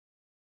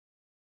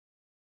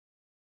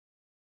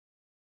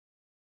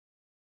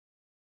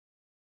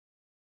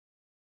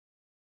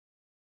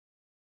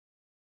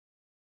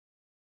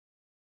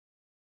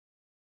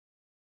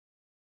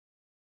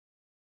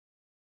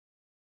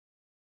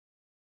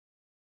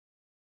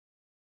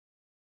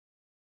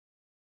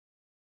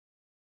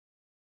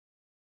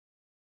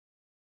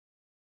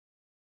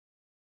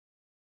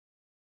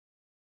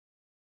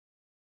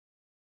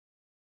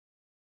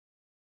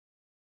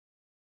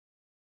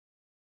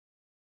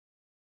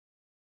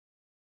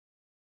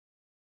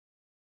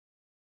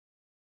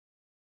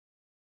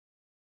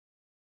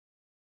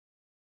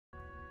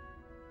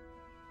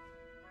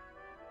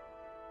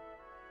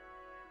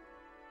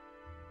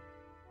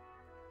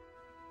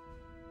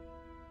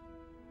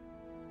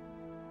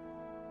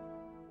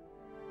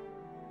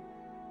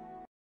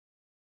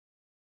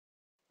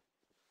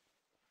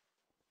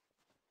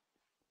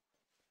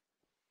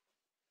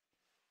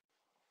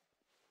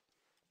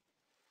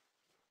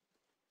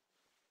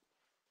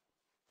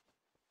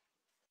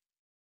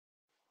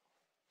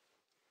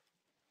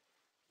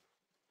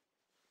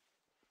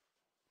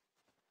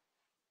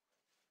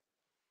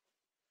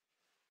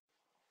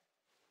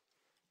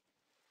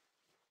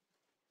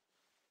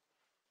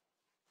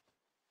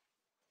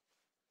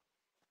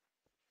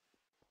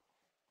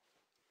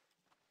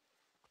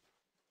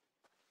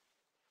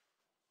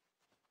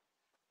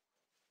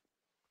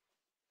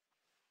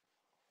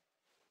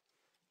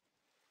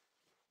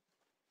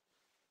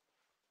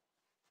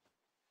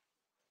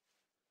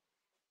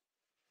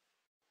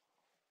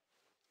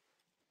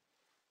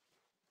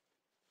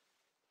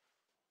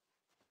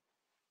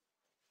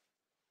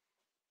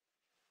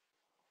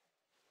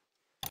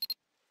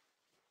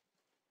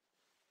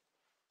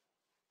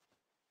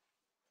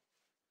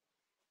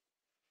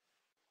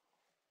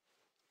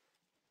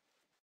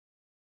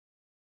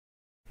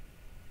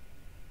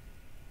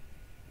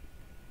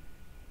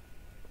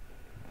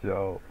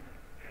Joe,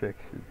 fix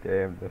your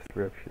damn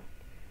description.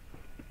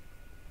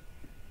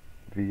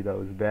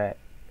 Vito's back.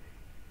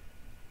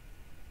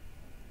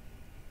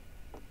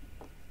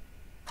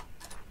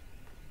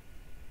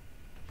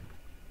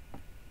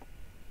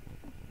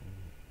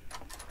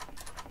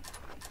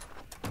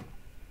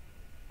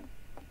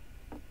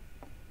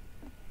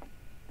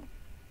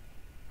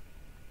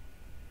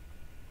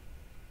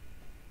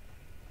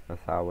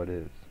 That's how it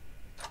is.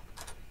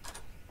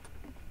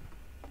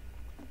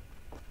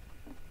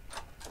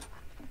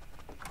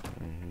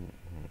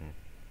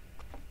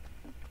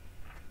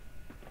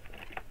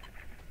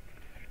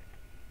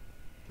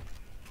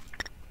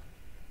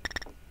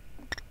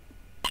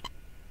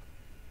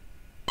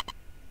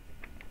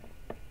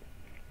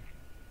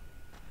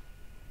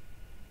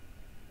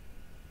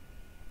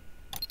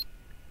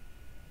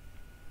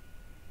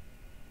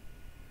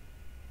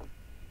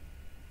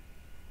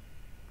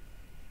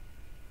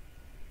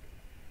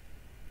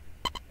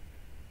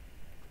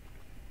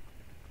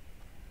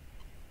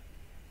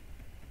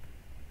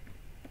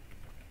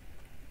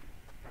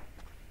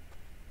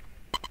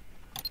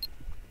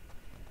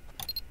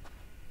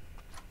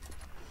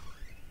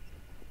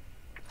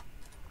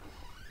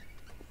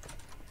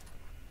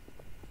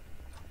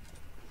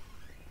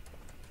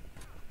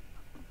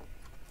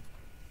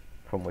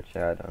 From what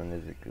y'all done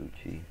is it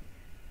Gucci?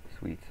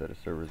 Sweet said the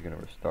server's gonna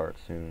restart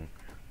soon.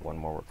 One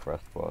more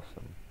request plus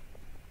them.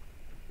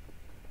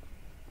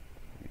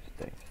 Use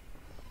things.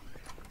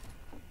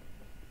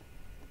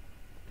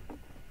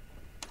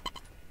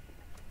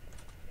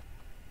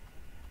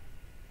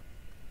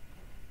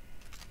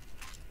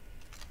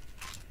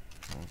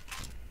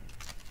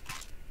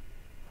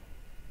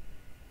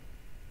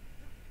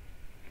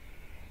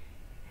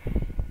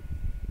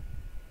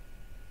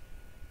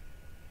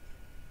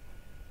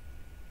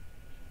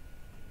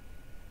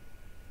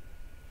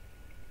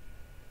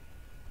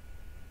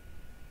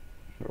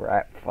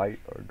 Rap fight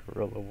or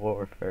guerrilla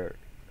warfare?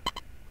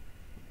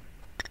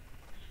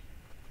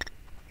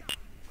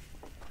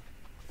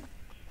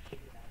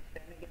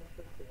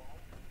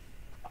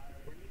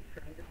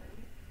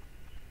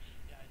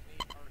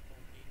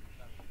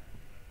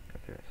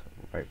 Okay,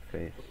 so right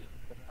face,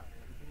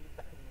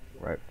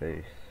 left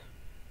face,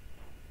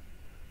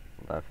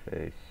 about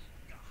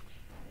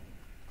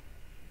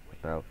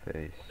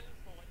face,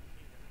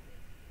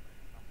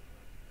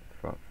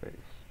 front face.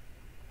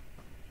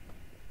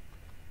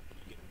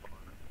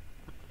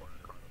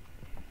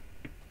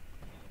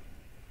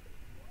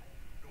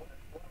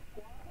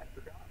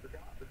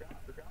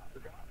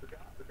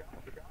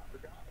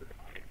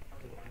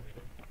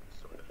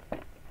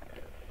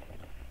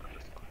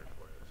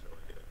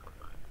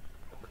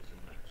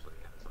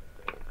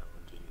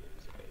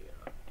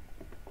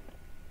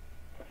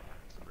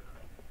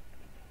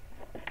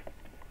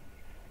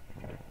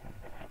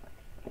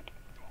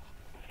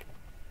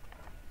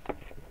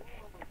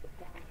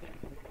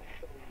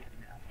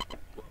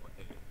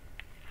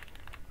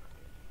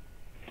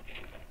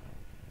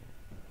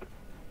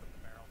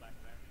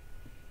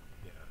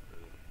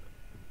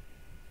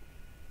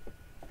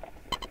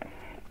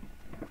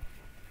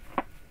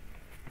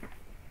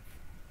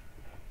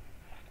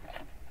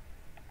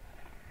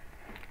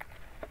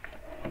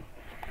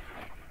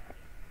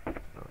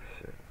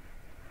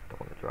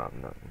 Drop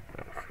nothing.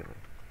 That's gonna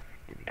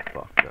get me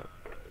fucked up.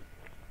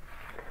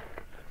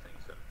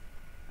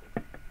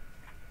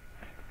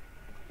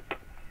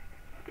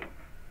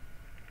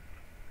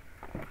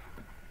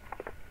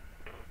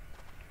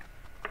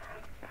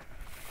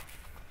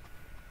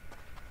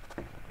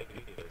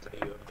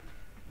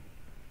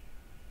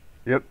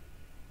 Yep.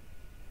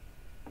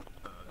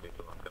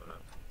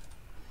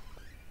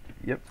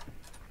 Yep.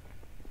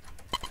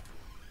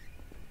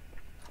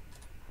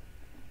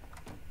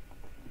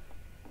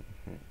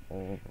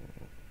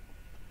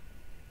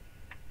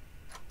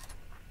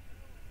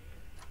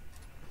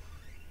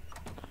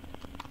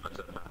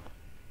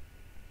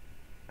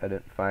 I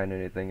didn't find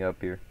anything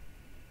up here.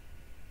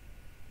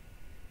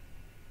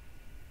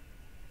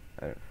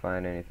 I didn't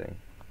find anything.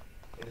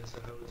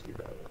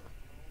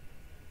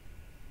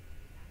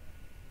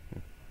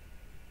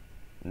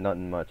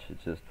 Nothing much.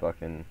 It's just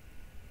fucking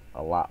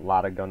a lot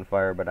of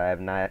gunfire, but I have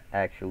not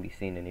actually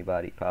seen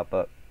anybody pop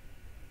up.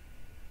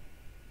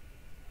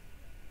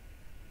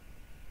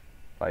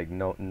 Like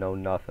no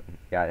nothing.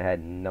 Yeah, I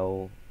had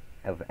no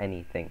of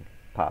anything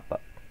pop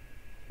up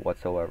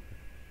whatsoever.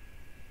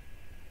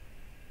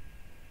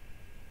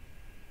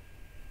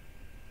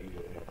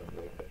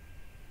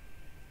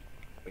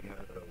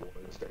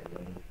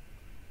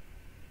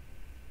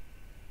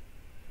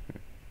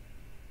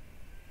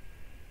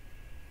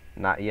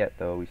 Not yet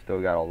though. We still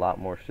got a lot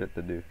more shit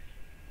to do.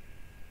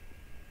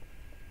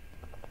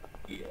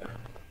 Yeah.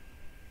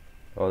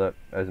 Well, that,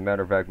 as a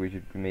matter of fact, we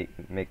should be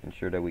making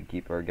sure that we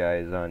keep our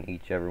guys on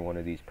every one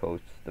of these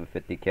posts. The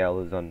 50 cal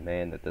is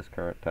unmanned at this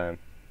current time.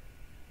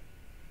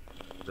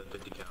 The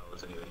 50 cal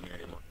isn't even here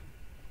anymore.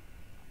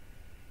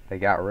 They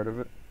got rid of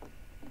it?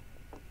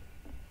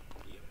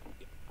 Yep.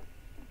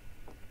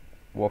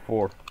 What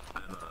for?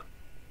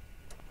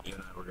 You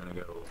and I were gonna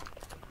go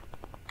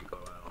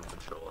out on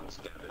patrol and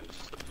scavenge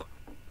supply.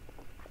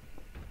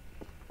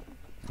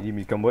 You need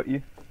me to come with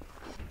you?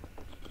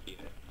 Yeah.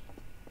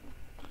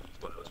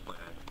 That's what I was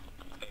planning.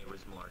 Hey,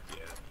 where's Mark?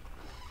 Yeah.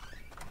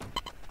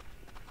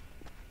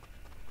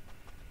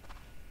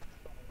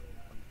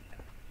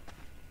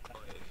 Oh,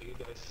 if you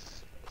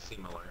guys see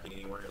Malarkey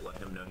anywhere, let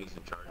him know he's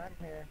in charge.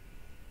 I'm here.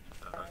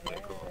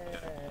 Okay, cool.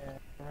 Yeah.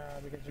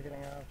 Because you're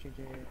getting off, GG.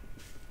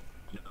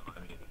 No, I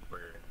mean, him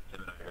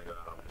and I are gonna go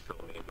out on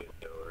patrol, maybe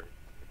or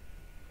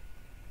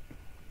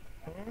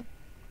Hmm?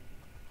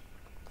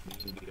 me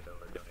and Vito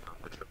are going on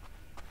patrol.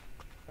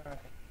 Okay.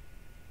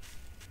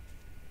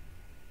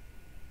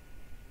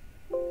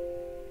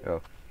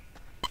 Oh.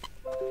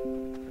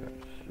 Oh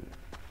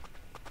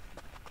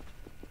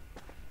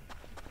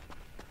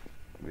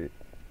shit.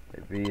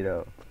 Hey,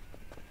 Vito.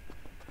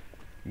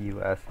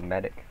 U.S.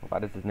 medic. Why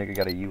does this nigga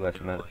got a U.S.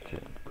 You know, medic? like,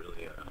 Shit.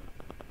 really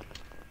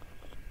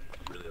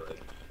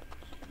like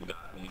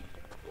got me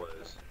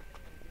was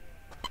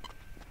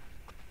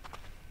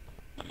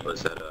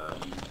that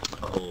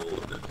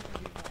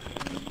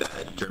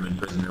that German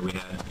prisoner we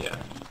had. Yeah.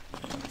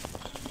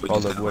 We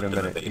Hold just up, wait a left him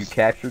at minute. You base.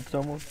 captured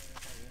someone?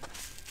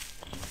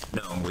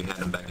 No, we had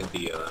him back at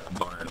the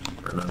barn.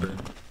 Remember?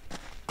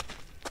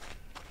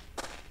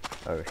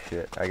 Oh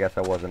shit. I guess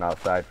I wasn't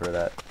outside for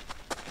that.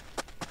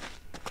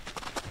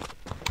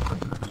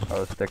 I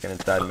was sticking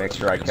inside to make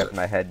sure I kept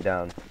my head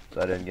down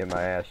so I didn't get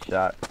my ass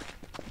shot.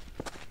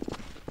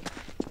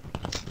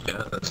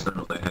 Yeah, that's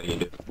normally how you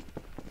do.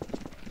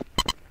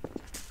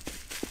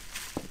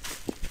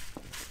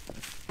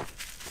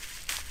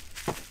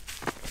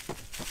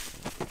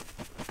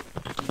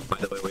 By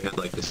the way, we had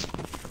like this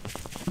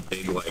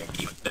big like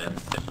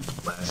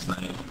event last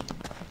night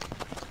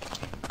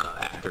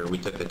after we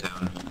took the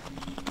town.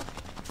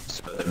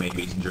 So there may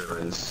be some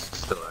Germans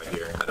still out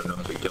here. I don't know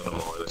if we killed them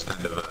all. It was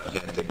kind of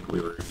hectic.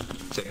 We were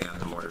taking out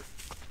the mortar.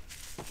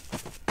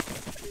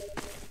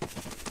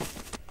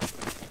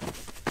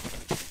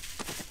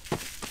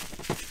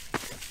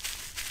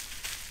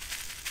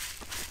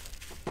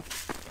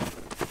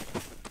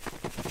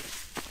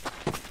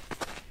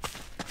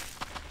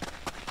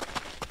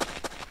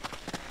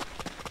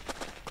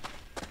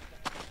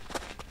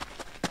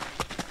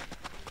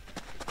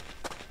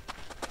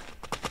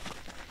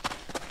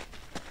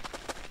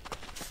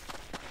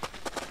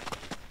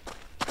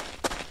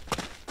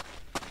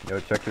 Yo,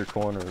 check your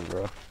corners,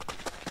 bro.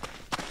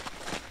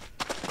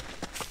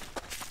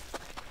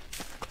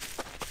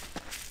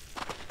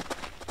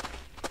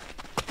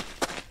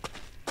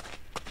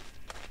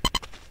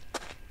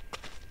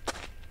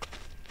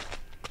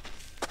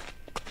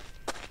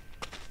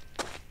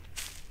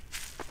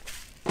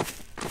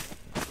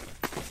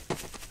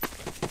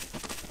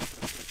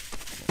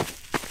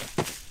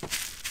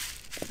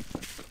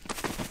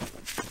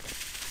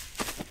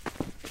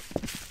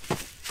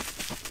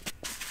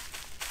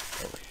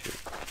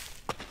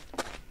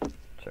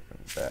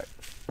 Back.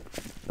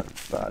 Not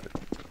spotted.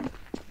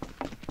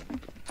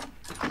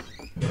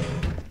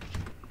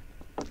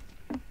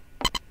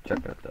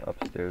 Checking if the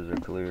upstairs are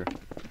clear.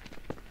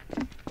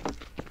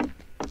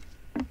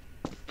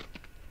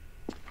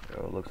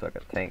 Yo, it looks like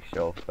a tank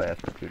shell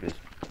blasting through this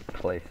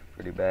place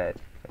pretty bad.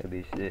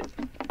 Maybe shit.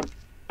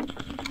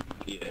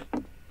 Yeah.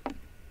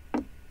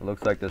 It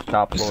looks like this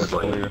top floor is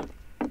clear.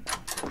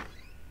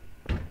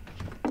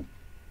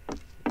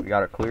 We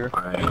got it clear?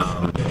 Alright,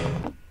 yeah.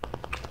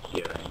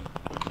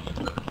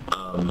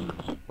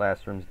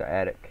 Last room's the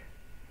attic.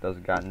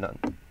 Doesn't got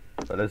nothing.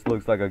 But this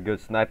looks like a good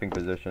sniping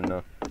position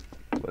though.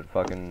 But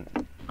fucking,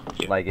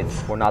 Yeah. like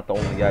we're not the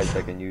only guys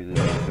that can use it.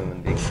 I'm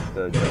assuming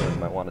the Germans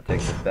might want to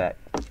take this back.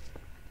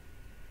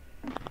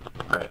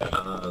 Alright,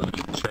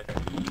 check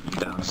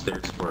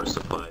downstairs for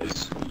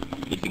supplies.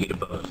 If you get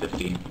above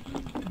 50,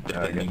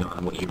 depending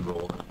on what you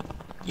roll,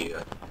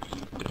 yeah,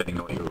 depending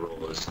on what you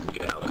roll is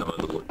the outcome of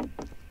the loot.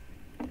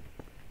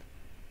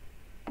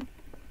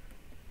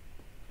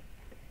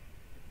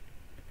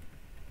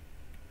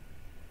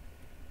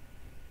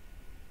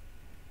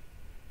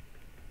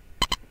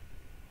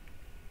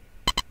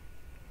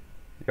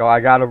 Yo, I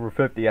got over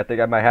 50. I think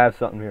I might have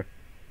something here.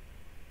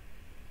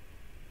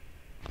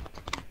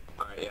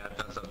 Alright, yeah, I've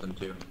done something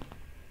too.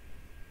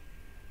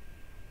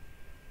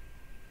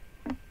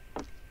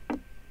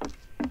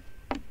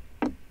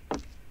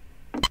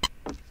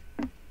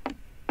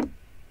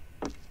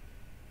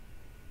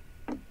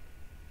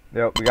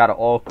 Yep, we got it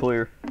all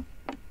clear.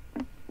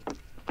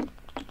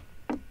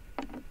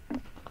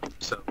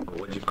 So,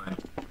 what'd you find?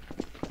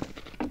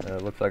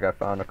 Looks like I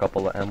found a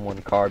couple of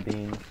M1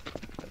 carbines.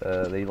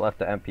 They left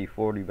the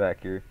MP40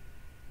 back here.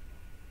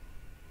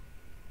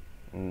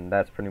 And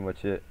that's pretty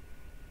much it.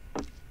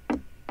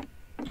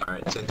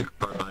 Alright, take the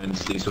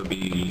carbines. These will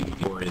be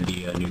for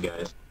the new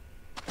guys.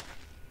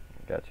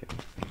 Got you.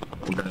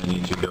 We're gonna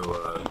need to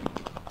go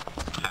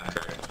half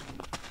track.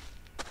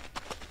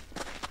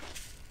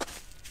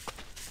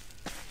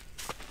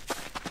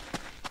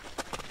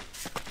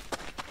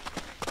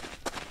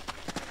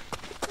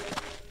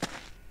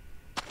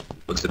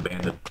 Looks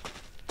abandoned.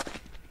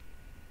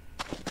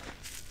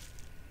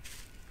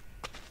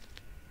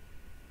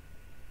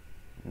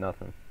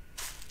 nothing.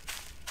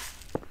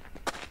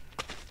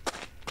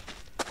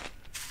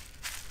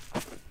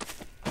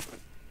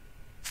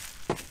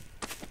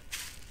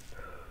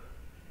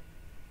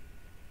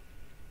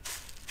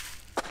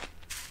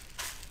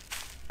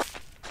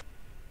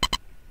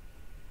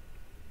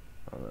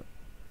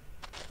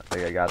 I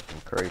think I got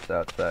some crates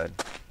outside.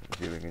 Let's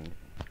see if we can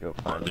go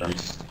find them.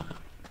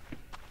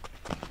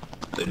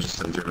 They're just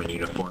some German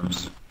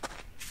uniforms.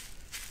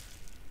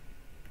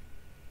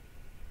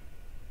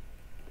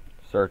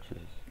 Searches.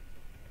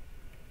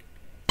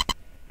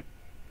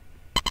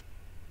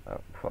 Oh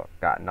fuck,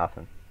 got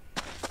nothing.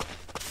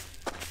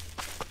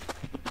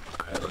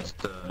 Alright, let's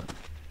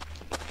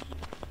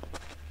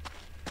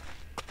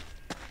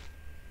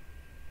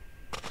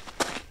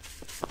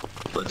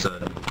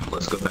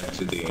go back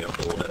to the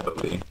old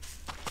FOB.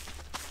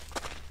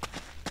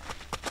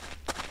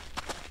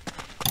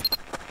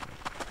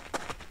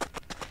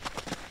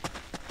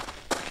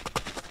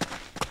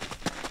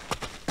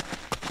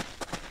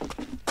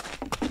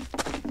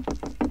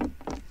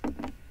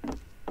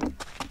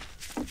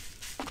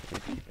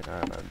 Keep an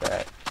eye on my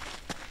back.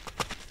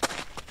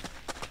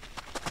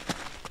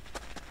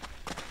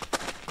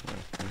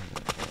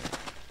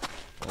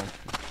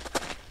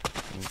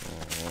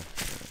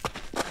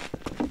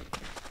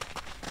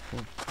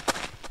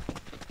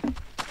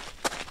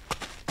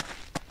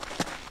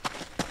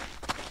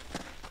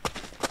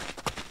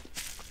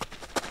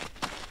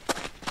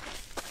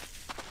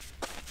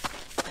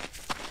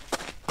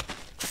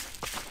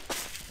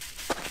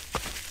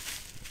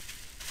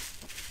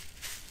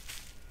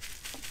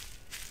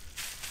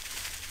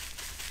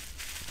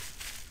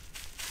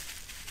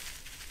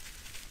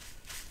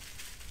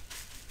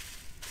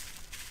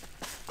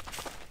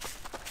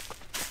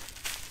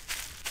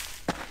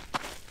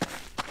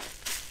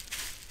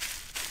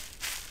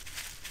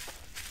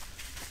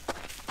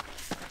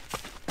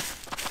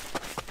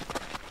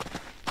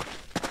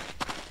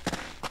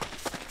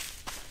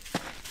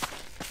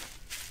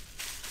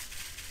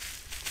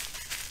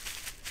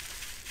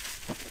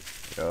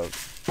 Yo,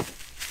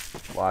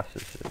 watch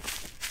this shit.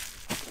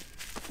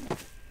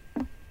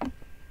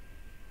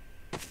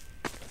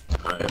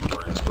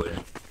 Alright, line's clear.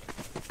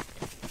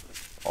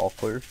 All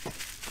clear?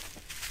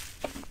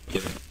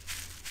 Yep.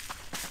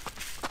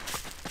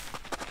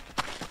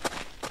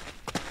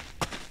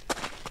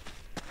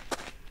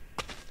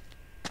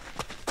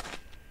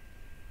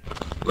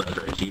 Left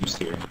right jeeps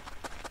here.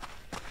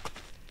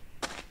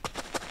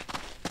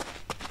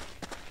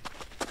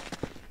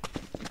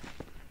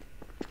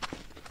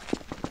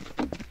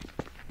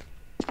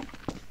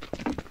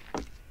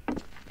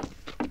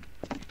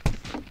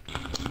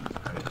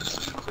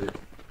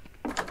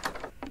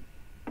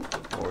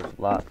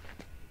 Locked.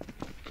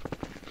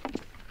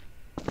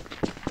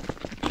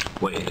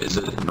 Wait, is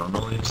it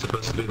normally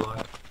supposed to be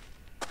locked?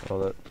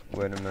 Hold up,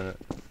 wait a minute.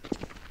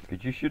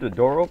 Did you shoot a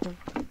door open?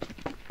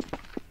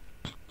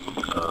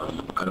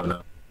 I don't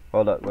know.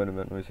 Hold up, wait a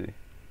minute, let me see.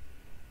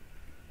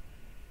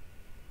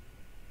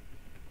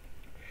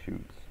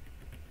 Shoots.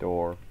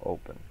 Door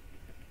open.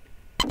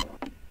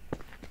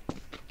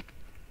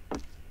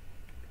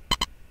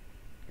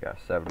 Got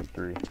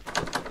 73.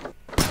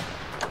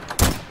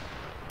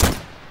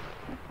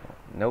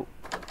 Nope.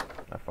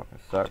 I fucking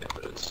suck. Yeah,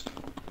 but it's...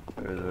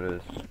 It is what it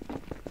is.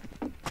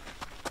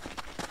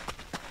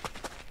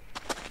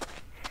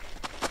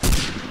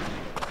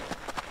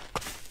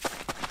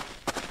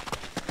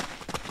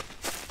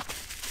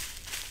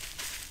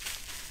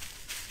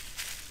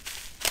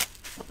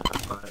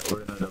 Alright,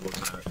 we're gonna double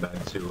time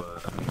back to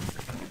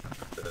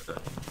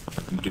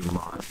the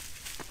Dumont.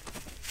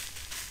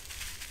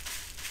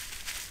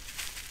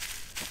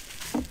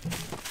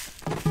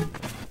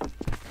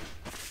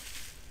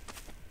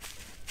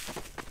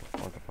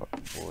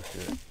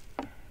 Bullshit.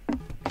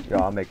 Yo,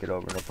 I'll make it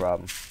over, no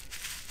problem.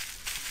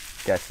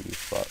 Sketchy as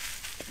fuck.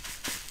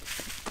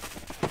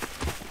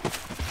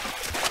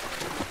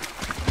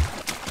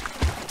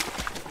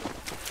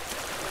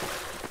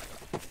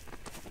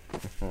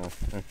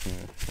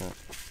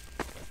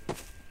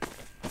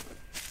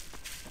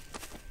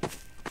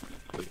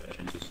 We got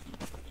changes.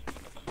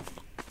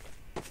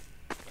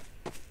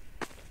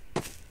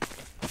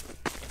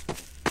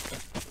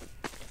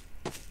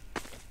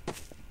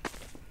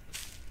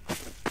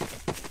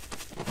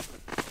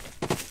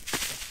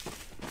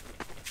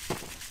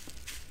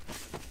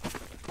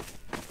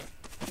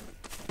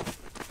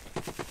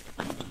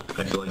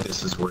 I feel like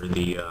this is where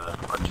the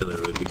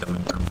artillery would be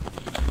coming from.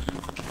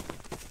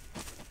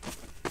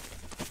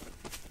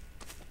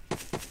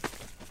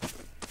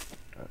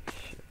 Oh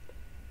shit.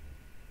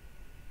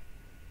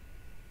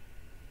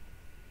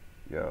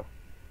 Yo,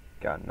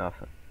 got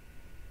nothing.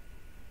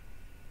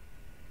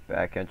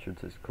 Back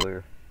entrance is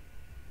clear.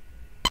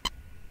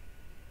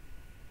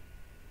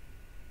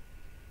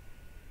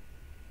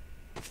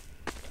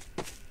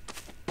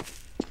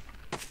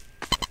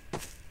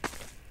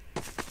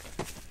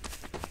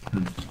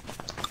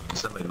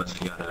 Somebody must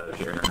have got out of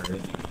here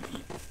already.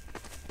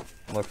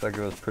 Looks like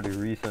it was pretty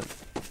recent.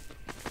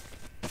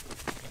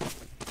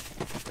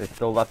 They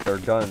still left their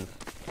guns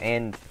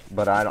and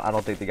But I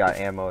don't think they got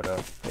ammo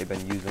though. They've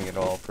been using it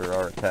all for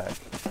our attacks.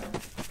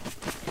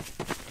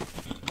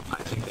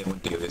 I think they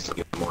went to this to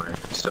get more,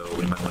 so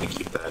we might want to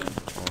keep that.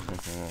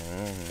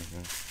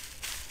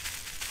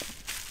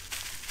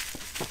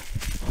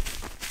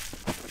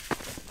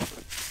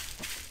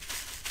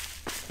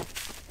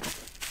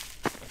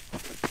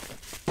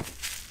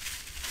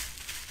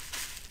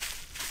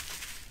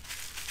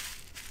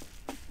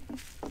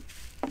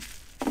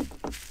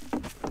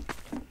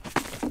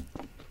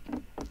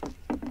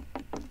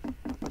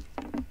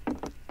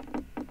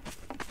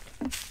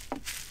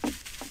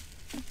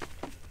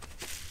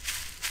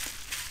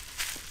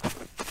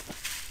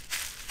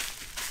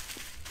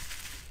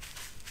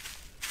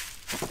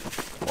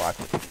 Watch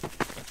it.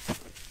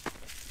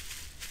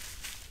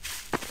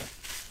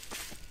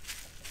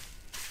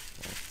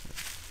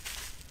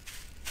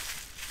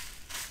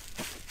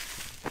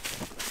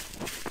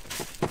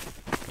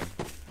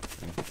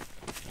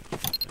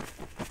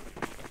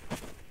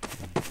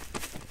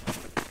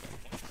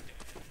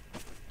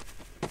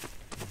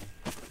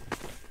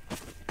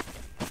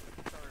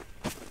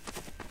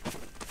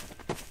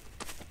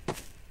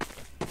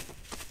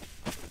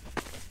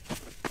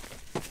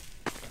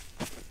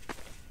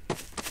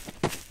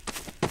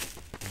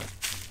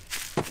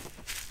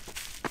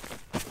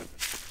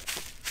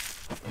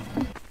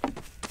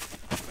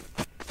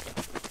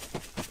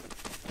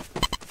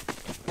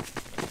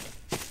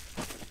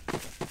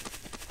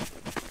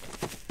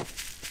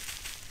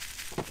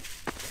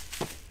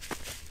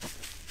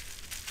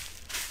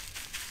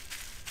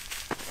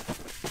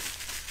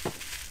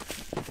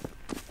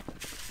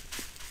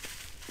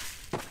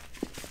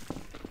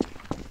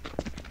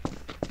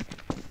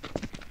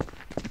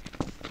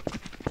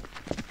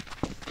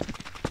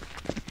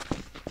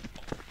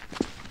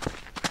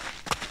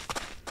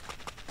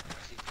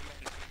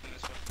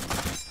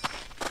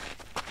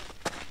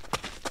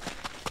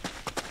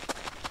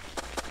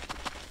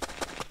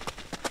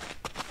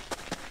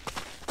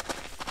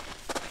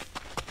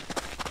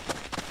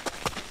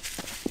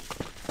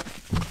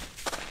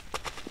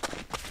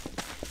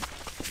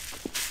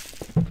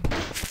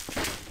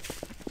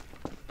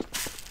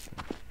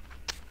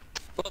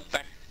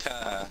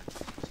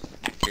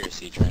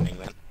 Accuracy training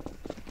then.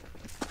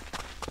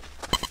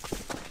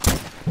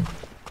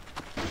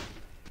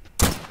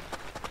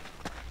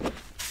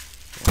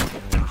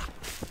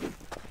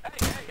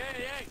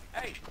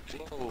 Hey!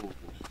 Whoa.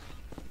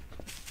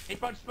 He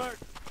punched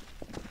first.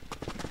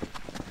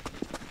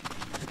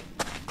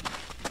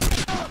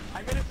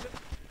 I'm innocent.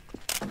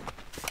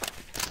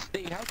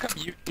 See, how come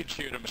you can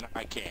shoot him and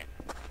I can't?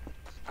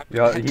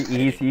 Yo,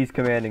 he's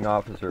commanding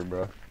officer,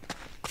 bro.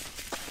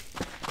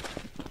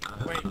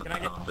 Wait, can I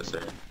get...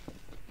 Officer.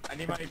 I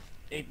need my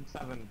 8 and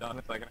 7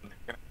 done so I can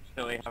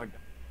actually have a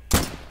gun.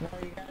 No,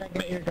 you gotta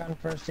get your gun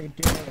first so you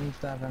do 8 and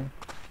 7.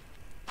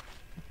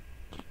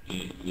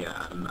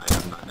 Yeah, I'm not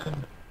dead.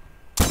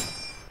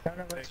 Don't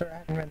know what's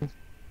for admins.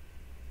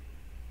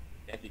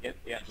 Yeah, you get...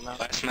 Yeah, no.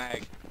 Last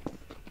mag.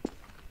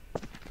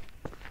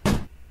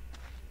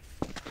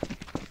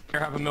 Here,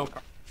 have a milk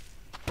cart.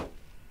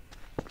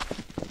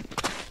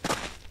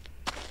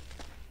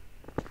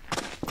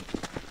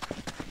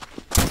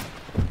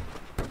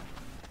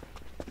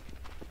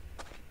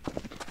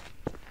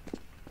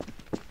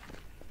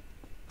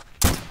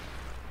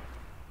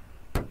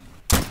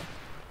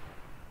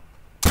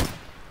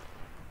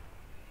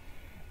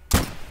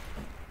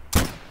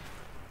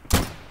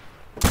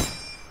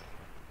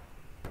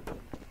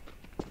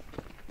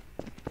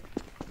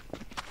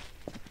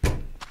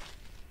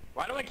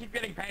 Why do I keep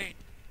getting paid?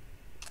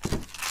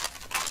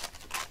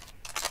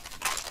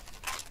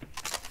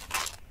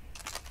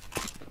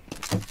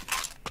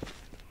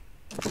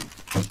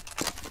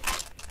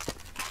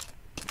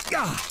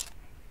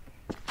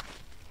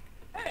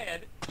 Hey,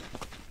 Ed.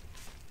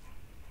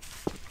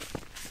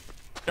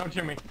 Don't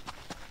shoot me.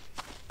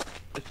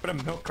 Just put a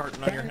milk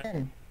carton on your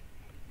head.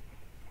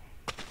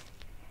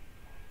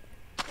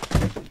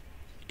 Brandon,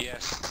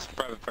 Yes,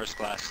 private first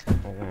class.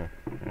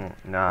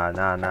 Nah,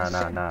 bro.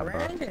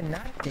 Brandon,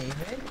 not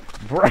David.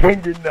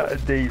 Brandon,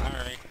 not Dave.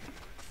 Alright.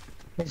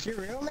 Is your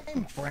real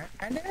name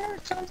Brandon or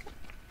something?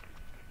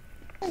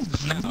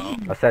 No.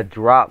 I said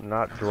drop,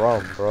 not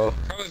drum, bro.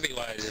 Probably be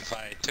wise if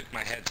I took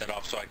my headset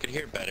off so I could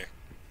hear better.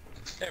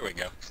 There we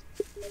go.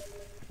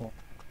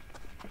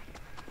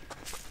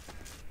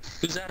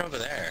 Who's that over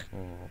there?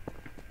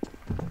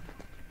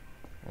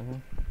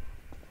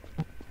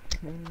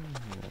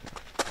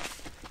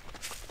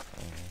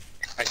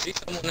 I see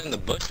someone in the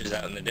bushes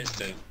out in the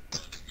distance.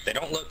 They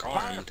don't look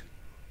armed.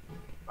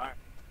 Fire.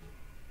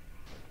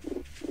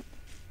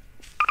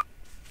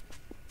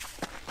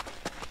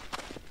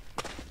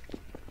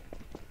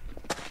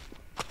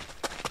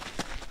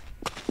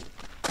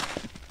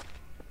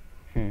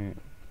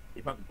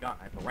 Keep up the gun.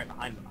 I have to right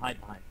behind them. Hide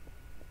behind.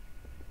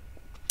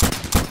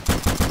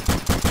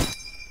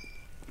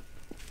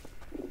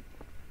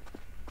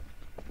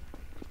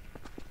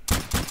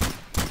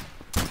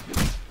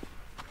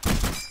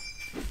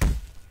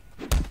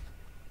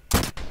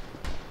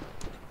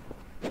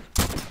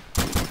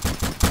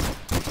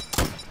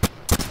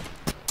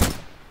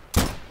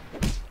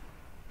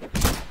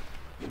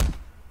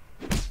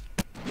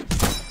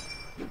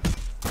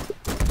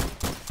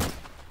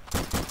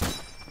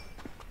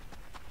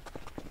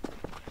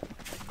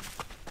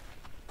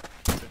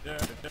 Hey,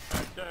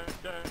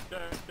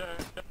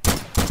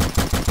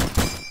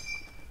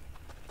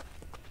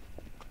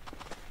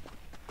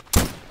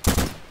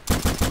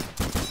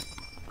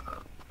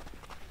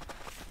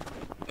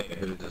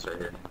 who's this right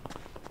here?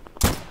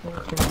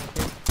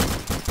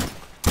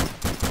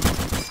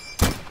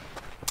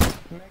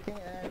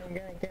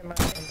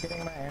 I'm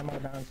getting my ammo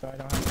down so I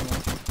don't have to know.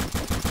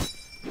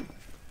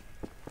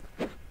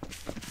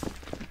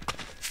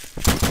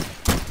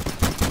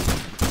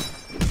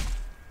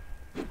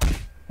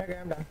 Okay,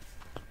 I'm done.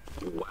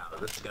 Wow,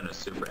 this gun is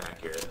super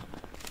accurate.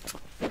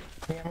 You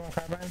got more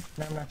carbine?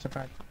 No, I'm not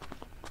surprised.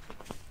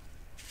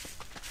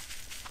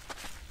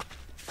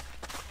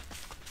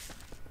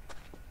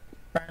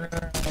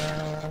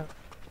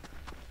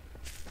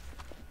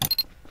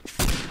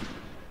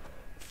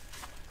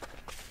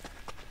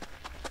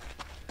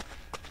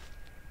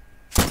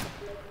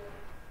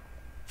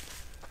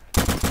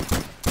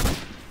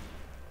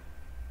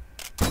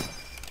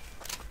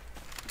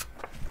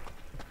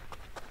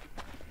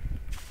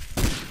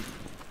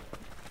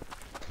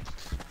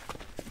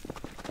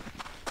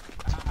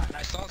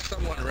 I saw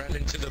someone run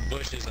into the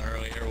bushes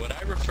earlier. Would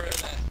I refer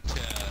that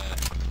to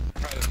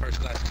private first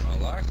class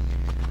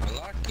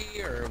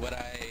malarkey, or would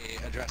I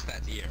address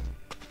that to you?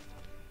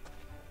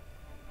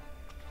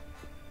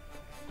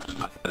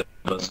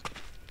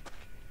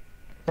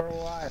 For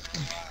what?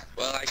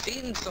 Well, I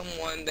seen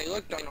someone, they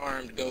looked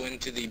unarmed, go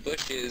into the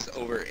bushes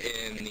over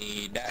in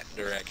that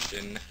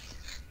direction,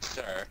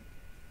 sir.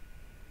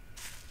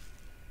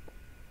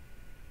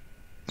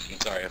 I'm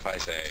sorry if I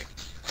say,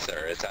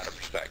 sir, it's out of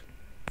respect.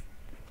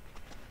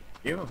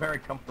 You have a very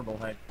comfortable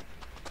head.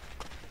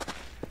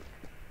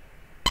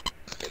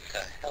 Get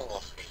the hell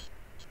off me.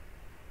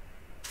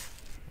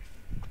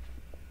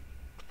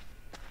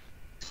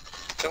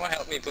 Someone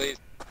help me, please.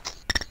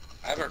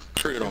 I have a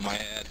recruit on my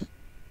head.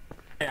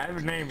 Hey, I have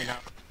a name, you know.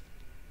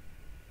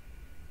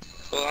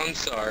 Well, I'm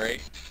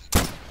sorry.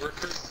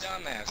 Recruit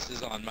dumbass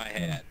is on my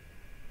head.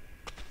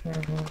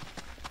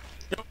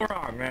 You're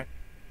wrong, man.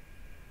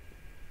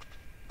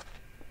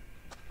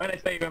 When I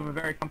say you have a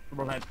very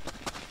comfortable head.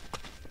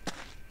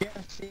 Yeah,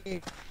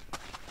 see.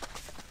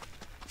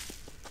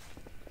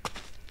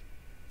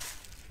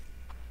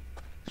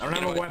 I don't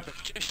You know have a what? weapon.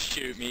 Just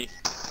shoot me.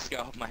 Get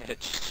off my head,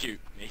 just shoot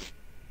me.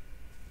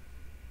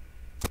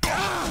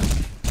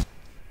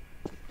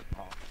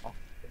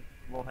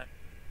 Comfortable head.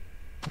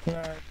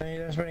 No,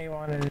 that's what he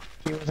wanted.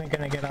 He wasn't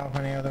gonna get off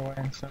any other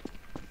way, so.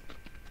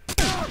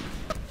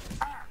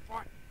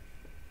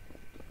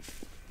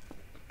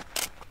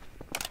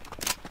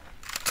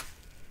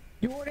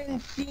 You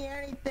wouldn't see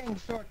anything,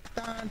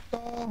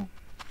 Sortanato.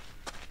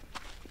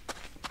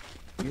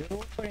 You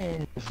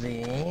wouldn't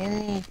see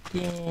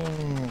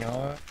anything,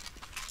 no.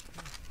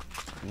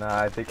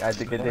 Nah, I think I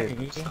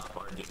did. Stop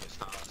arguing,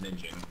 stop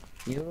snitching.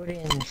 You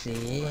didn't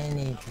see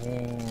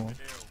anything.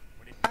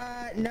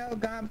 No,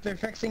 Gump, they're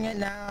fixing it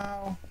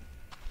now.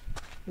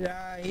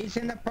 Yeah, he's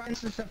in the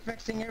process of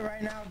fixing it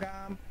right now,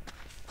 Gump.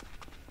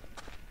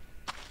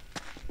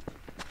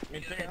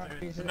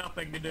 There's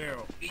nothing to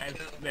do. As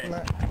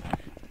this.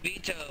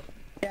 Vito.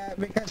 Yeah,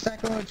 because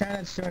Second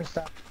Lieutenant's doing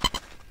stuff.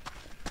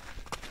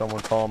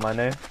 Someone call my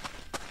name?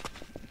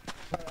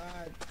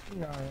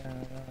 No.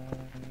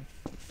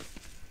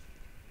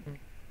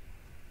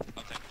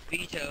 Okay.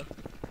 Vito.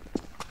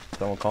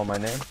 Someone call my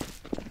name?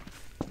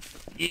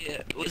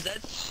 Yeah,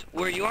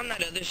 were you on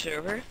that other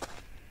server?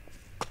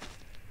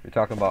 You're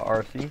talking about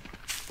RC?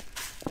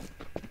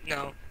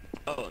 No.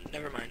 Oh,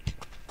 never mind.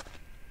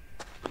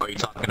 Are you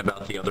talking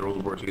about the other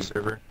World War II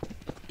server?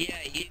 Yeah,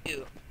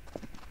 you.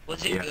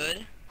 Was it Yeah.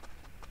 good?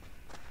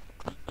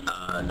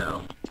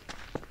 No.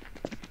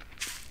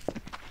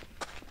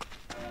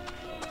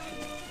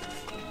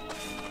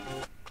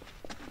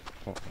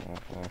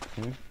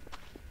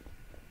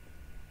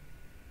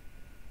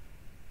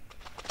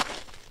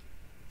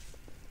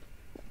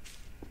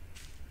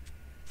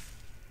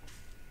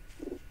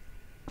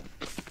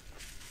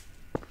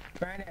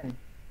 Brandon.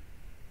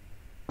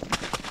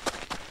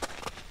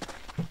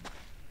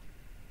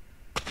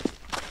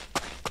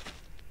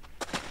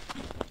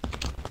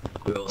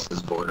 Who else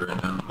is bored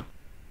right now?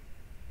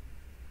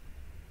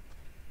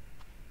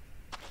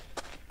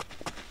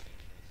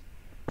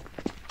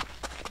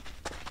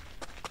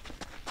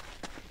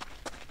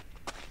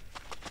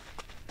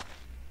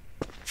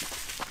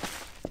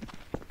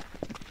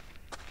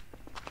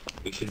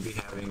 We should be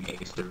having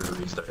a server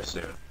restart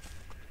soon.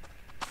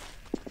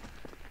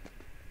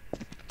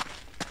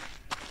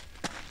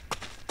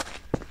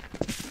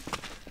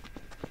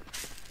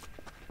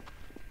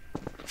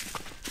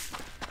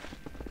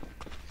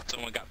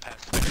 Someone got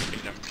past the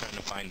barricade, I'm trying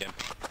to find him.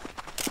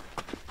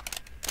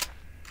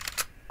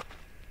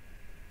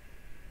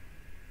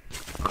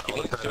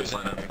 Let's try to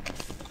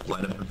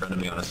line up in front of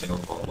me on a single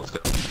wall. Let's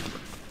go.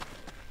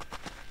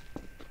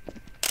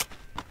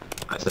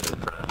 I said in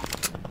front.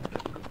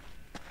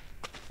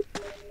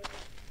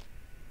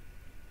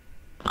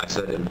 I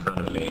said in front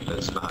of me.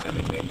 That's behind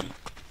me.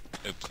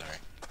 Oops, sorry.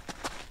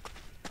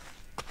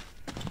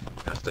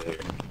 Now stay here.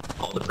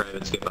 All the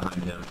privates get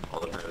behind him. All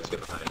the privates get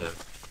behind him.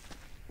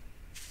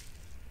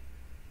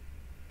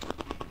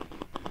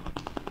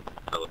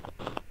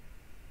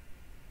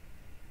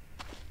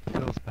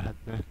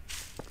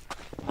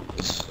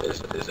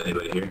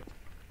 here.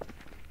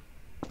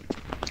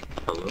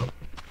 Hello?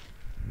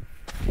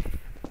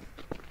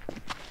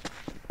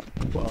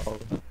 Wow.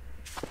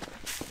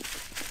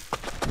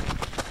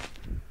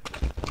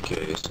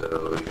 Okay,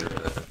 so you're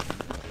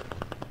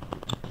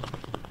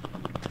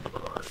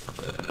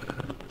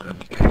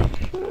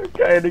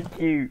Kinda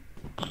cute.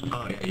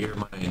 oh yeah, you're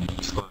my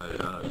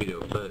squad, Vito,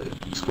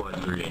 put squad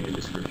 3 in your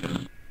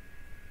description.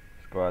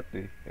 Squad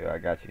 3. Yeah, I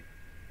got you.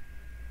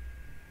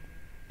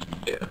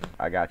 Yeah.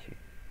 I got you.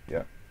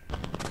 Yeah.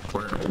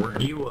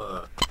 Weren't you,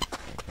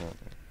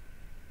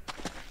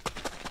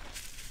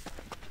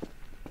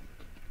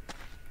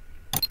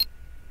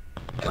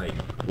 like,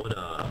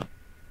 what,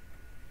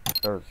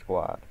 Third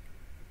squad.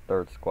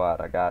 Third squad,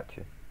 I got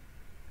you.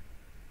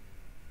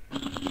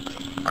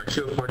 aren't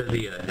you a part of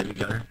the, heavy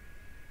gunner?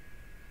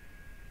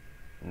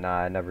 Nah,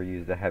 I never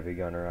used a heavy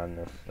gunner on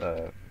this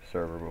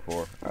server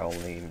before. I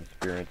only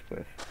experienced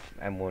with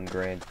M1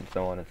 Grands and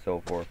so on and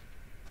so forth.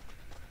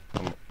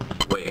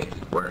 Wait,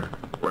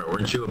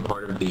 weren't you a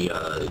part of the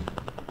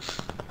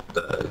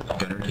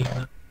gunner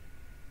team?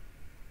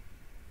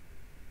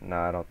 No,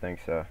 I don't think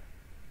so.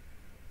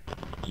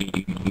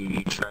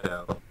 You tried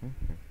out.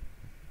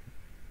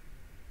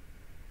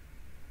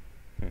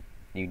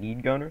 You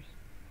need gunners?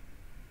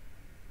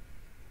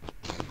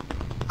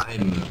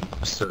 I'm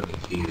so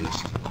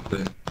confused.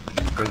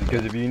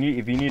 Because if you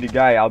need a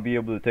guy, I'll be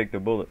able to take the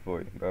bullet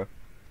for you, bro.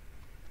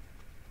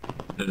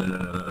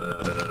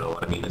 No.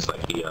 I mean, it's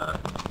like the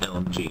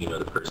LMG, you know,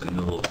 the person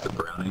who the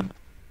Browning.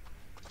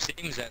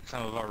 Seems that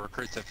some of our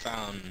recruits have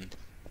found.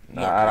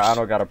 Nah, I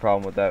don't got a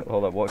problem with that.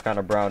 Hold up, what kind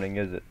of Browning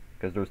is it?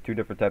 Because there's two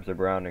different types of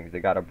Brownings. They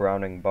got a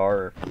Browning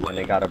bar and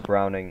they got a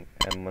Browning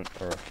M1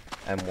 or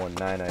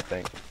M19, I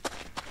think.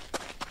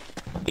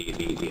 The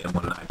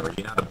M19. Were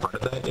you not a part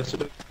of that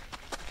yesterday?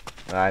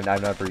 I've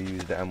never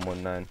used the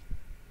M19.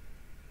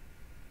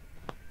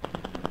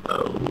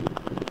 Oh,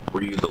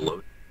 were you the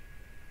load?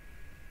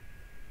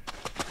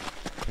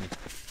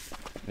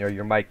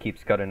 Your mic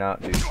keeps cutting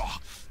out, dude.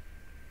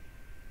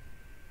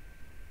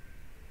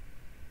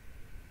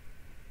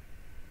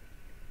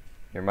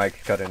 Your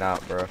mic's cutting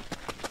out, bro.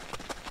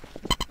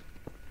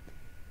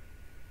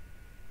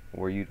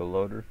 Were you the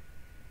loader?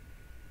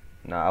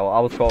 Nah, I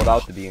was called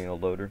out to being a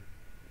loader,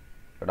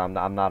 but I'm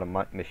not a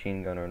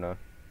machine gunner, no.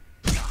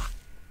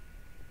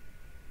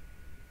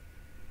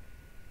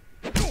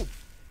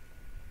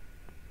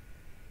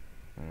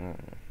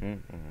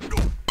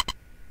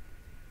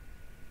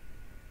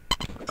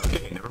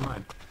 Okay, never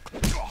mind.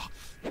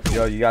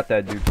 Yo, you got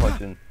that dude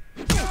punching,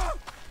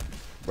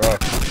 bro.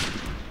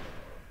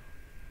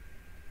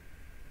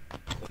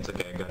 It's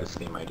okay, I got a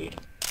Steam ID.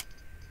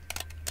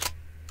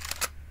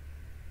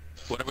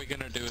 What are we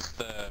gonna do with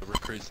the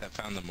recruits that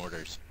found the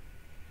mortars?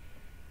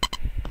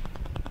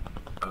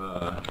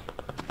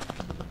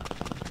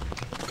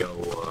 Go,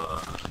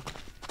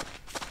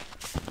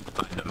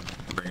 find them,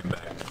 bring them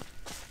back.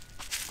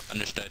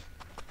 Understood.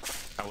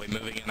 Are we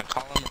moving in a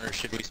column or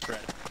should we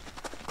spread?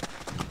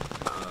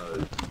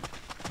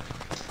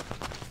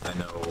 I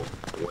know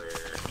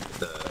where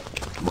the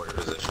mortar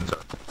positions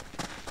are.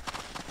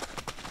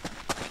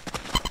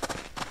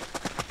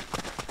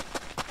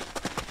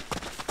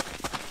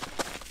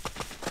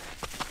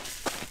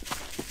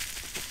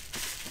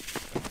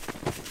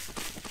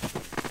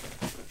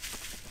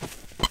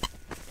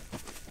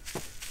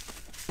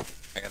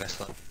 I gotta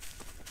slow.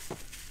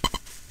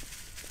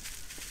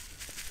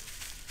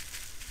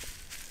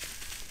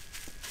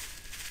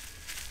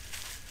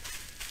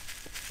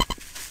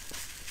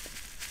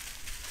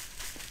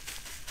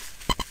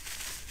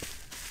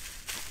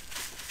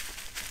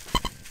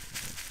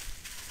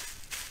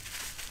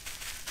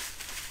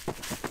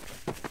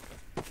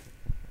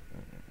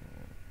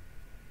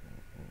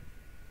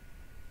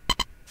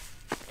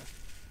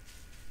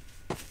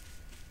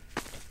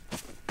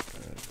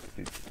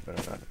 Dude's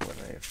better not put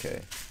an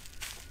AFK.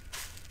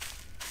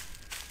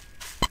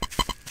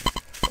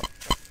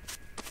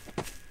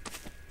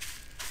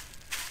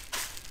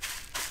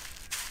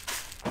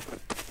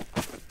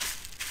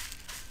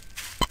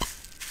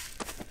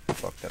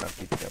 Fuck that, I'm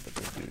keeping up with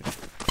this dude.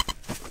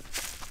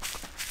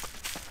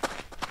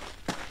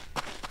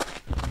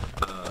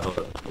 Hold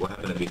up, what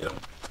happened to Vito?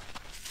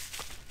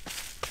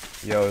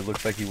 Yo, it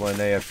looks like he went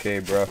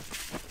AFK, bro.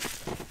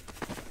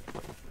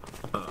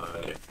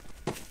 Okay.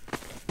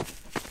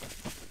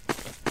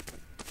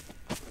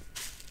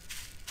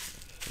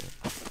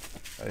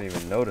 I didn't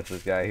even notice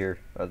this guy here.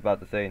 I was about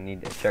to say,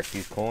 need to check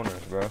these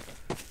corners, bro.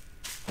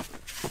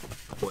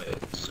 Wait,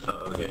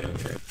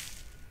 okay.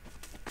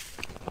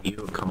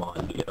 You come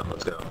on, Vito,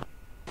 let's go.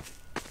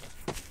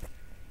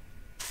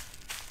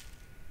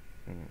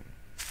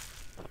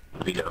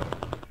 Vito.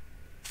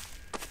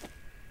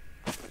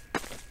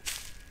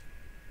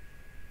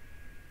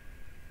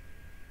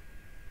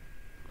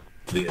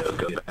 Vito,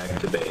 go back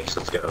to base,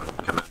 let's go.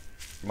 Come on.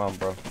 Come on,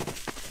 bro.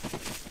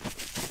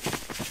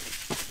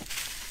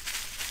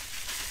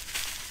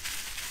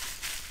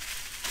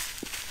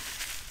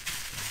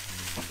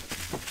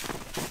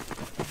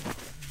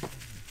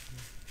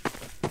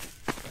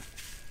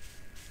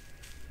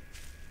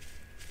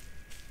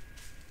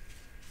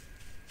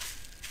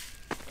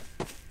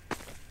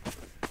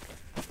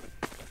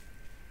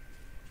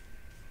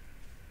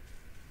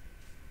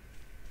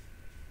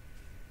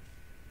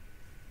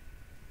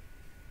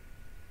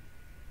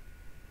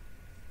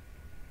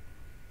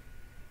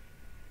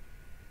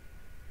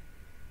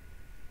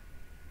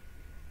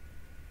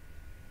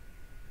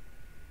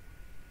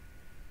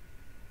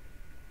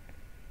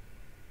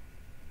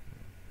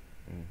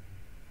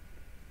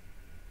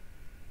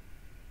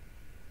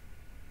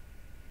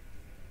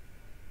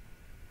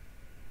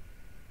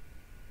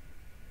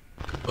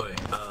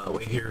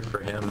 wait here for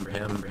him,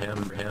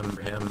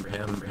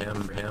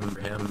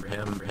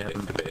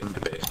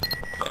 debate.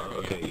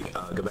 Okay,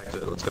 let's go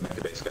back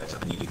to base, guys.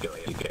 I need to go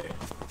AFK.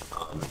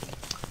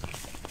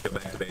 Go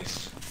back to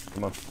base.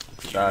 Come on.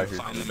 You Die here.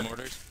 find the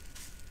mortars?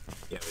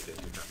 Yeah, we did.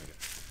 You're coming.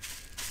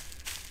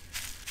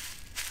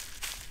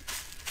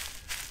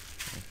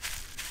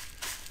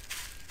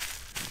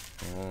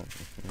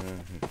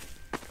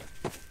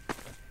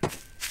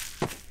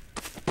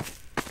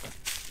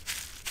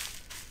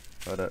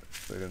 Hold up,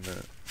 wait a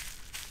minute.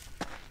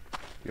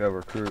 You have a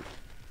recruit.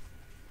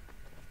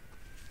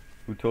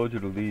 Who told you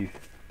to leave?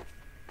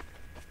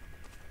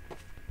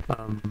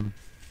 I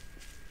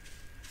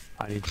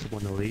need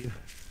someone to leave.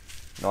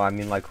 No, I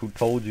mean like who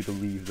told you to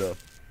leave though?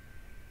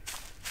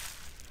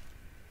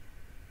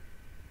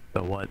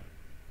 So what?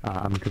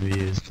 I'm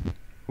confused.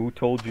 Who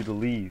told you to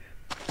leave?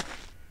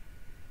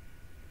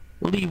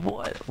 Leave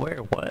what? Where?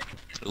 What?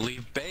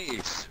 Leave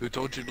base. Who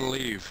told you to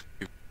leave?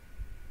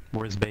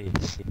 Where's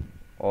base?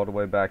 All the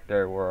way back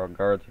there where our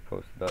guards are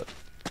posted up.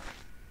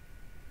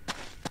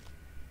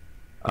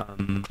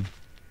 Am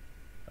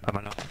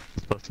I not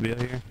supposed to be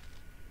out here?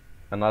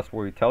 Unless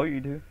we tell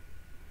you to.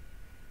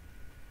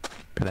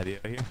 Can I be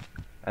out here?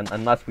 And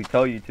unless we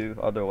tell you to,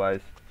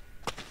 otherwise.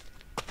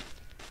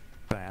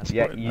 Can I ask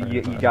Yeah, for it,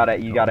 you or-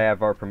 gotta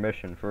have our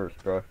permission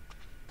first, bro.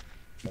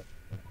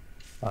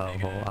 Oh,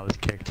 well, I was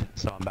kicked,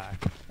 so I'm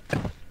back.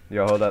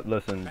 Yo, hold up,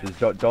 listen, just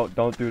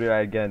don't do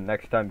that again.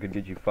 Next time could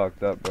get you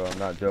fucked up, bro. I'm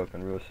not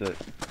joking, real shit.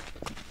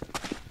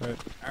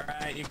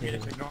 Alright, you can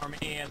just ignore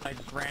me as I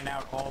just ran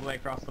out all the way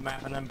across the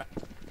map and then back.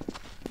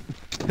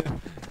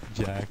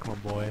 Jack, my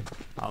boy.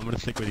 I'm gonna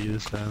stick with you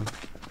this time.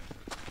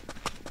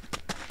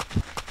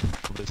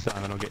 This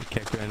time I don't get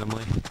kicked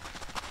randomly.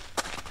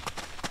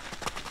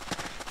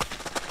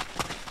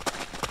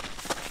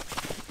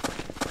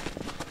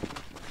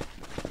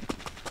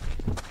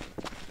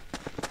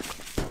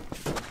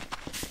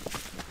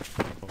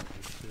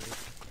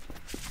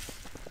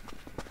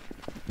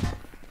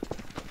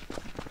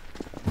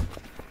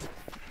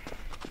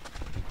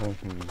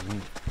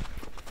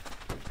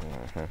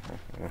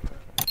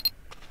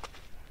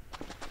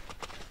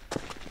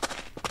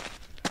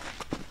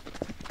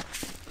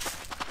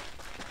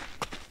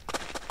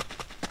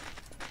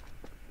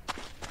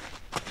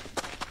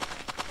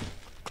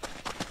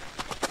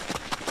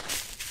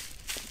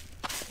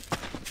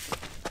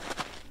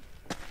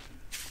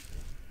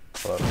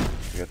 Well,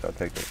 I guess I'll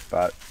take this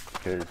spot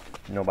because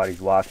nobody's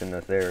watching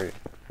this area.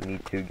 We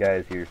need 2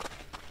 guys here.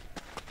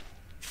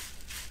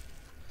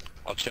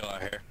 I'll chill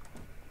out here.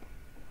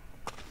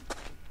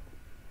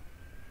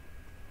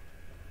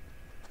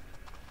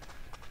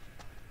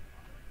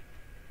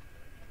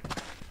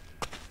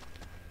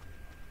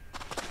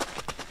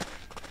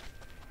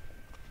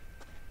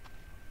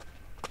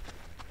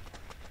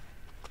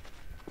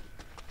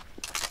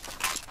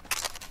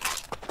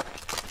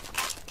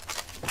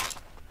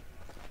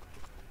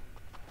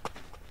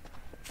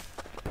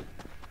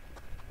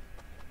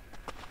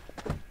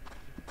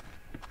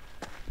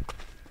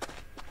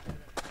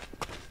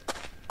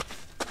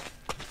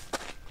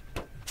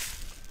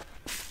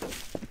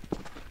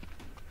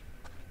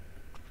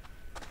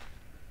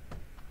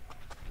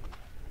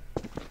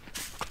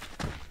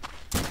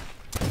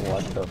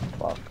 What the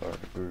fuck are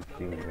group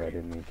team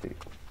headed me to?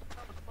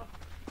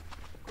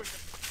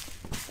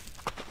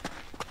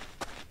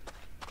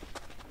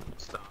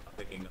 Stop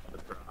picking up the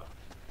prop.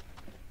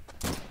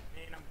 As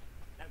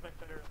I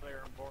said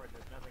earlier, I'm bored.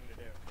 There's nothing to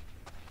do.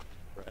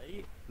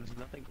 Right? There's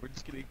nothing, we're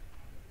just getting,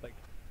 like,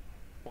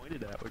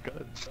 pointed at with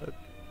guns. Yeah.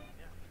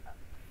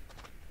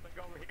 Look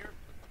over here.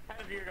 How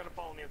of you are gonna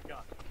follow me with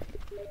guns?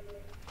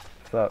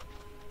 What's up?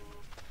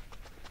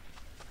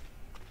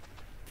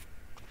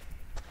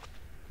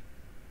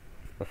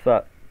 What's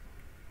up?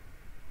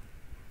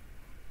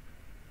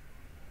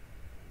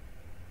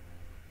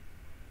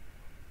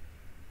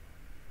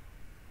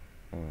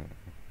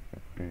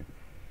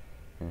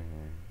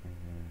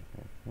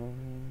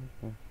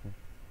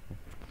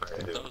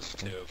 Those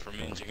two for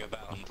minging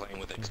about and playing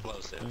with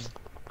explosives.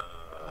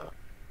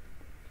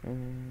 No.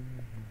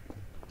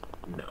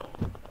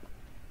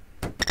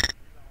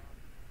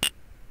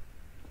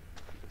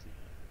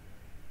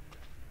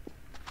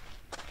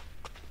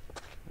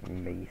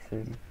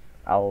 Mason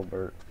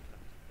Albert.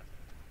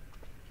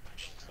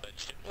 But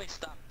shouldn't we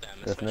stop them?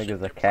 This especially nigga's if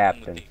they're a playing with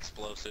captain. the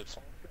explosives.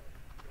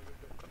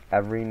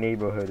 Every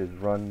neighborhood is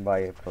run by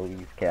a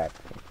police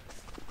captain.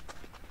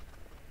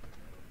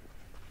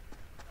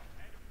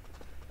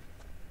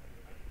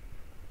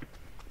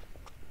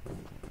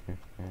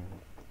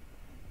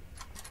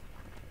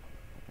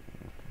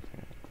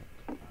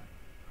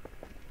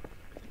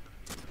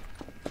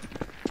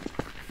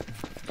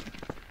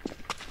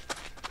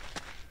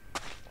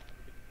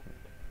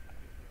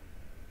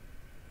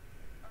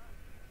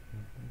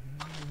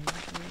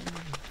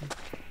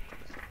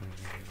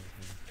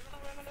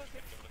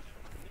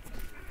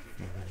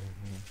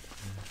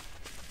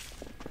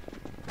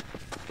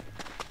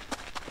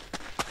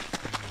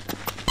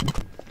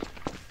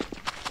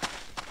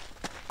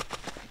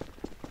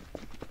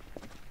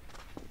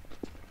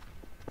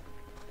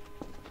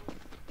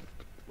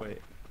 Wait.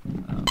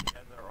 You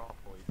guys are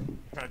awful. You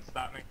trying to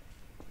stop me?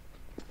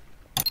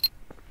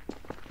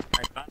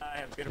 Alright, bye.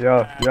 Have a good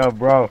ride. Yo,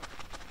 bro.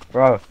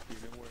 Bro.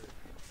 Didn't work.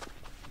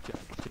 Jack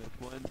Smith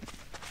one.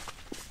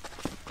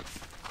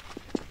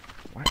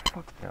 Why the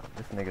fuck? Yo,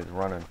 this nigga's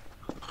running.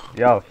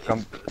 Yo,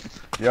 come.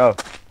 Yo.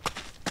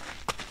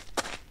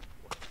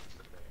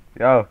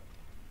 Yo.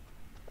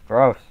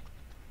 Gross.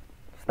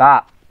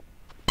 Stop.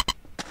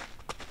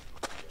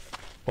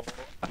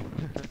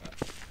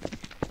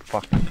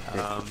 Fucking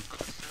shit.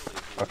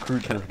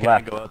 Recruit Can just I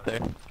left. go out there?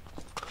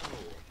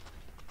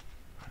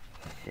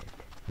 Shit.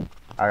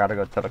 I gotta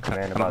go tell the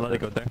command I'm not about allowed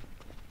to this.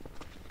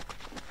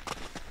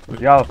 go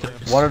there. Yo,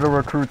 one of the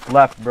recruits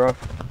left, bro.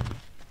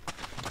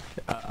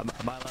 Am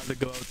I allowed to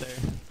go out there?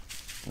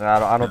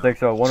 Nah, I don't think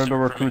so. One of the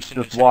Some recruits permission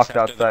to just chase walked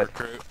after the outside.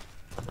 recruit.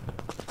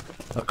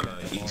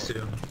 Okay.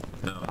 Isu?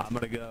 No. I'm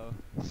gonna go.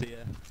 See ya.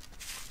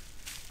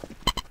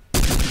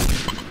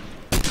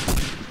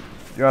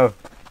 Yo.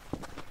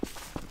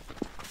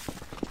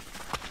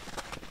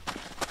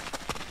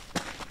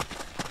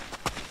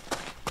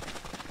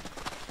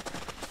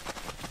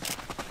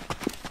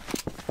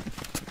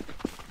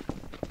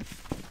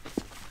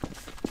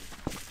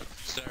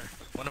 Sir,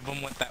 one of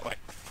them went that way.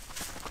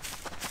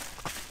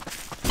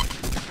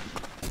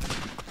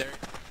 There.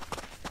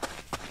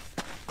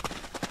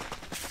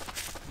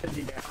 Is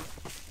he down?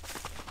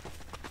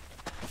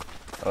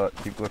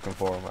 Keep looking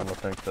for him. I don't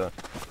think so.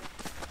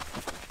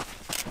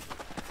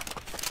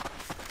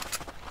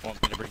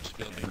 Want me to breach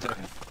the building too?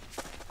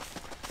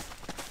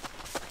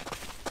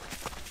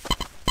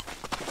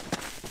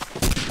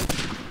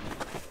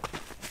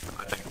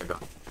 I think I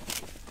got.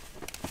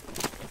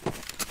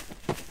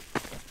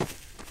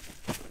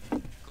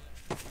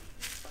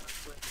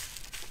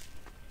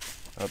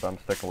 Oh, I'm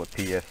sticking with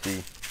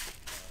PSC.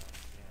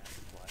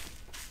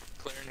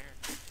 Clear in here.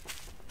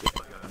 Yep, I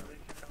got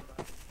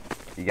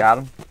it. You got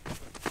him?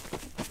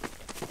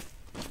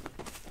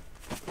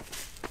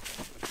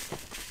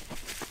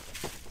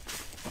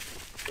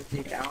 Is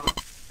he down?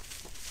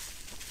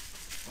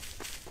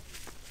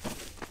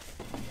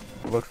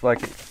 Looks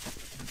like it.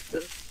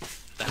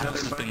 The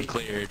house has been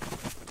cleared.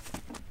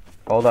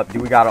 Hold up. Do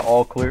we got it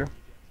all clear?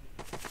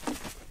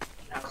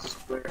 House is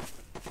clear.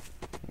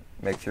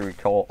 Make sure we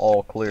call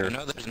all I clear.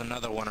 know there's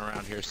another one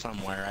around here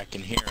somewhere. I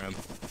can hear him.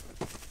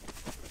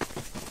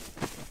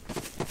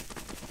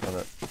 Hold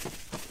up.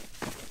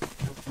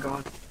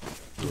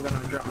 I'm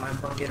gonna drop my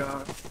bucket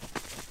off.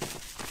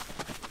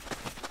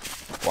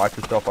 Watch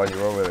yourself while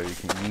you're over there. You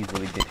can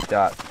easily get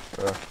shot,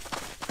 bro.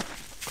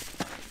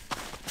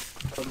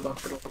 The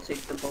bucket will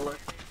take the bullet.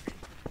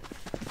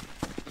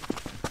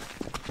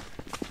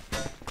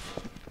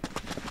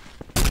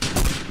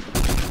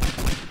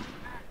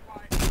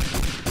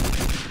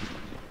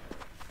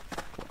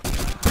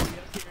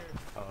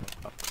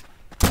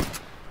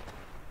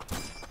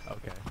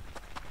 Okay.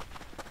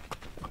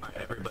 Alright,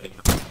 everybody.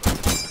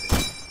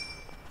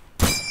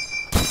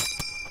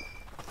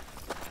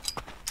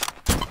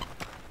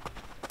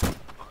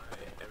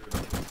 Alright,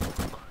 everybody.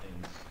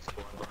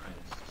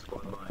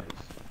 Squad lines.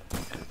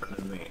 In front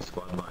of me,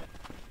 squad line.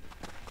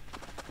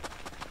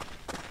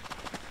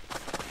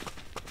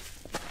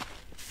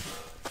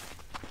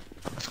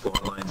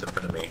 Squad lines in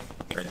front of me.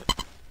 Right there.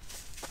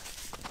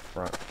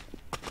 Front.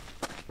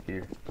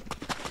 Here.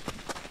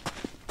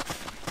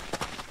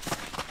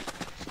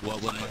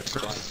 What will my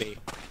squad be?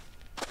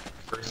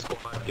 First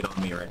squad, get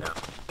on me right now.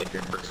 If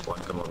you're in first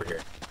squad, come over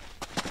here.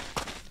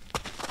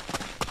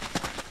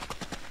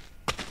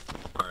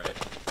 Alright.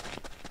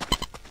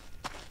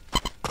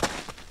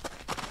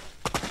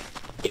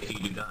 If you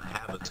do not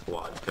have a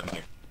squad, come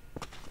here.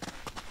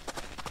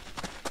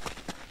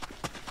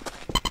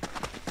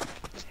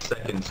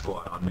 Second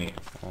squad on me.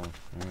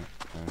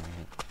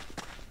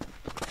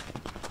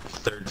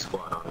 Third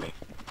squad on me.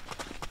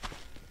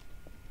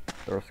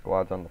 Third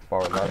squad's on the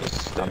far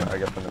left. I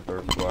guess I'm the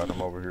third squad.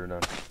 I'm over here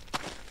then.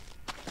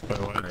 Wait,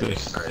 what is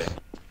this? Alright.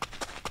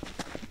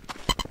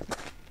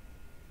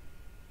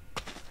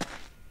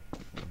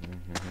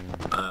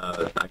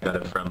 I got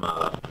it from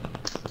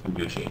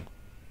Gucci.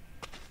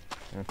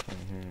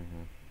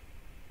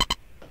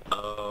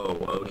 Oh,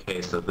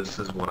 okay, so this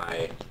is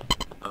what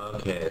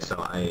okay, so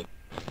alright.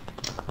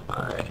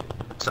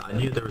 So I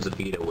knew there was a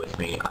Vito with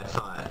me. I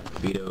thought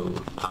Vito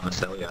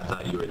Tomaselli, I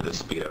thought you were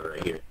this Vito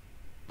right here.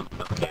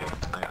 Okay,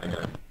 I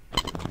got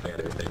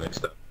everything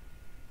mixed up.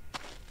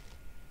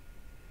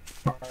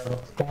 Alright,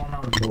 what's going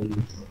on,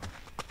 boys?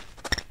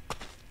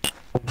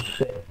 Oh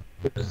shit,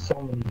 there's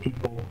so many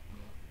people.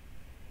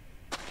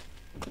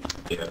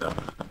 Yeah,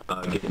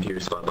 get into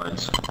your squad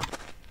lines.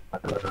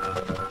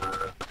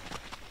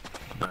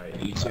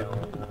 Alright, you two,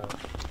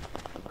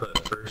 put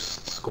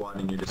first squad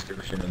in your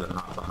description and then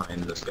hop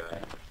behind this guy.